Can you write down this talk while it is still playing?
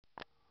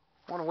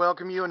I want to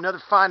welcome you to another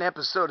fine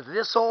episode of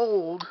This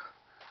Old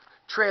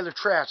Trailer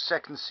Trash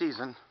second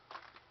season.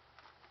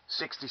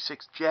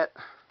 66 Jet,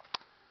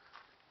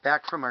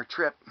 back from our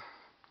trip.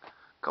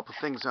 A couple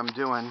things I'm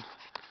doing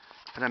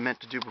that I meant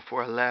to do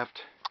before I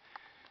left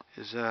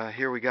is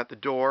here we got the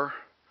door.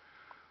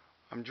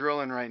 I'm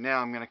drilling right now.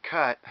 I'm going to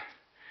cut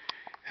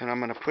and I'm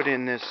going to put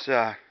in this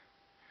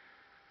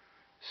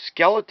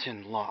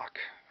skeleton lock.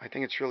 I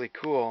think it's really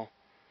cool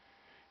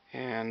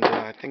and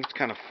I think it's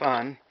kind of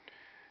fun.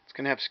 It's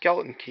going to have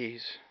skeleton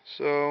keys.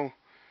 So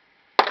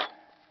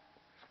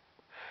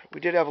we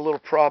did have a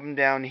little problem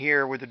down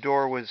here where the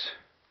door was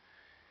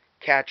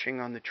catching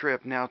on the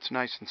trip. Now it's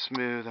nice and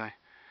smooth. I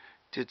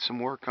did some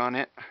work on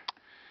it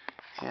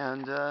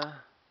and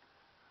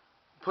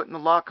putting the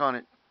lock on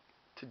it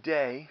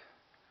today.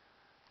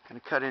 Going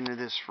to cut into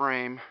this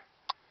frame,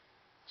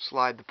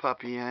 slide the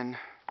puppy in,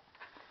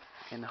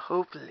 and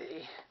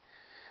hopefully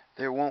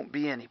there won't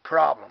be any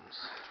problems.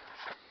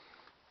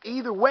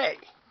 Either way,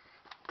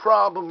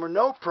 problem or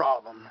no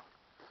problem,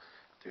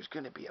 there's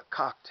going to be a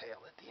cocktail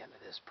at the end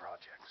of this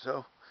project.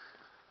 So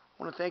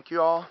I want to thank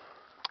you all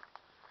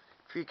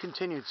for your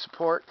continued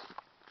support.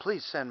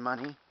 Please send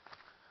money.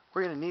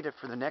 We're going to need it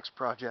for the next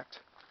project.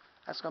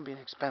 That's going to be an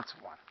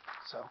expensive one.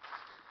 So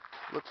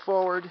look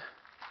forward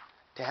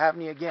to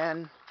having you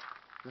again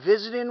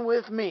visiting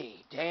with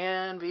me,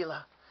 Dan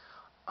Vila,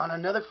 on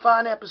another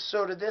fine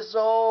episode of This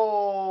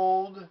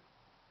Old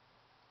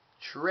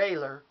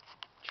Trailer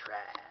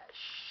Trash.